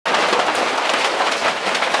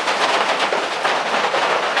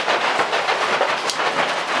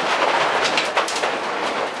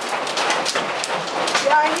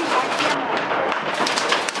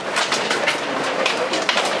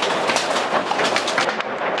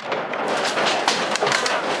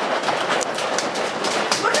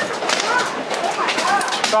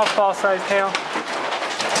golf ball sized hail.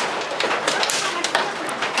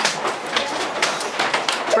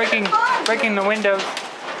 Breaking the windows.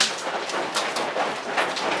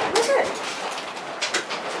 Look at it.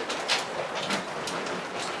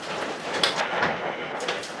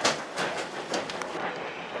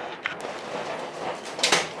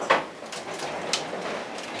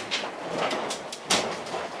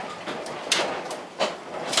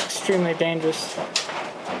 Extremely dangerous.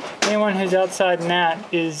 Anyone who's outside in that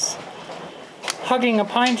is hugging a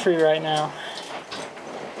pine tree right now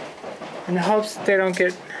in the hopes that they don't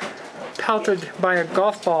get pelted by a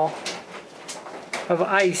golf ball of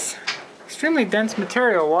ice. Extremely dense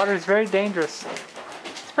material. Water is very dangerous,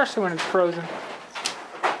 especially when it's frozen.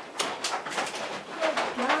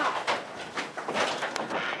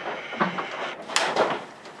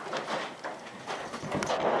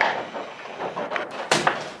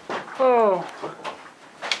 Oh.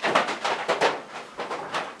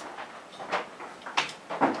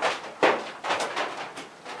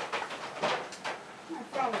 My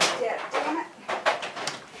phone is dead, damn it.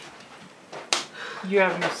 You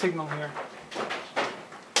have no signal here.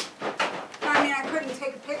 I mean, I couldn't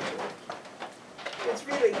take a picture. It's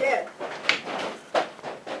really dead. I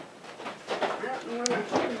don't know where my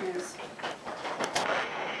phone is.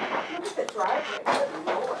 Look at the driveway. Good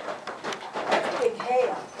Lord. That's big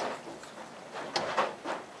hail.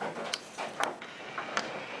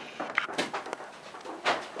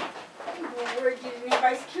 Where did you have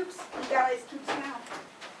ice cubes? You got ice cubes now.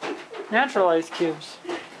 Natural ice cubes.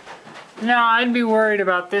 No, I'd be worried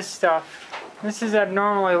about this stuff. This is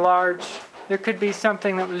abnormally large. There could be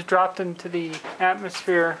something that was dropped into the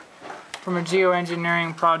atmosphere from a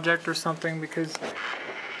geoengineering project or something, because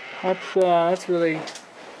that's really,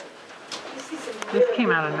 this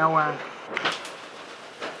came out of nowhere.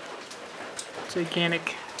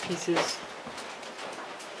 Gigantic pieces.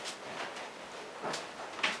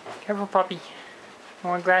 Careful, puppy. I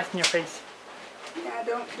want glass in your face. Yeah,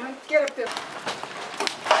 don't get up there.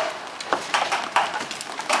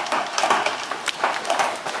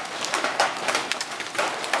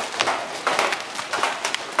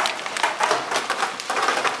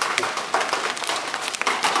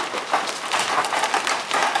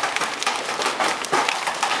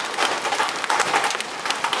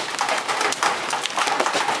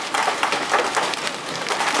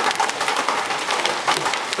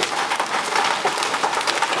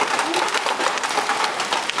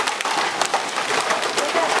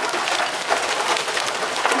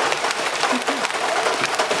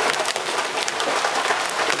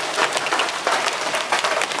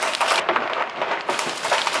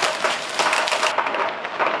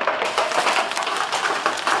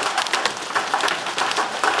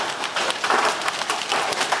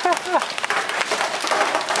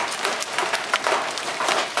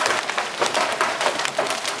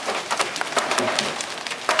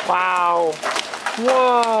 Wow.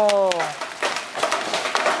 Whoa.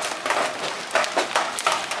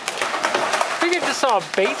 I think I just saw a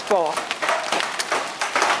baseball.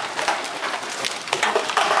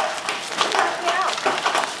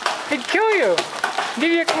 It'd kill you.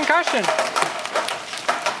 Give you a concussion.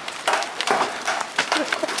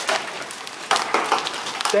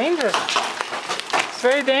 Dangerous. It's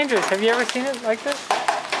very dangerous. Have you ever seen it like this? No.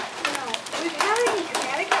 We've had it in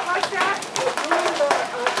Connecticut like that. During the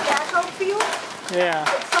tobacco field. Yeah.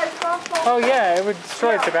 It's like golf ball. Oh yeah, it would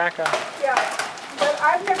destroy tobacco. Yeah. But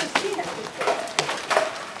I've never seen it before.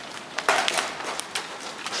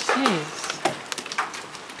 Jeez.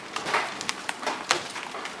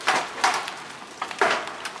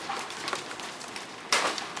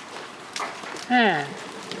 Man.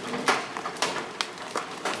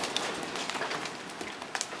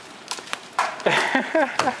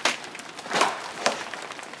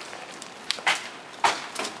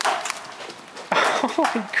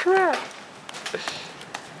 Holy crap.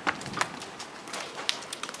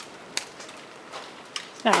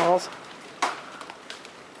 Owls.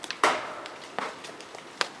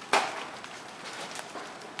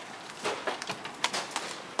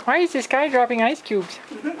 Why is this guy dropping ice cubes?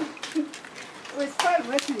 It was fun,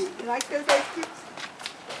 wasn't it? You like those ice cubes?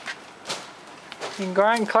 You can go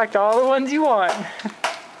out and collect all the ones you want.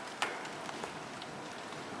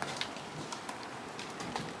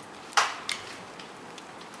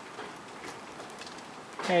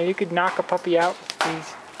 Yeah, you could knock a puppy out with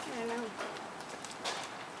these. I know.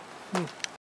 Hmm.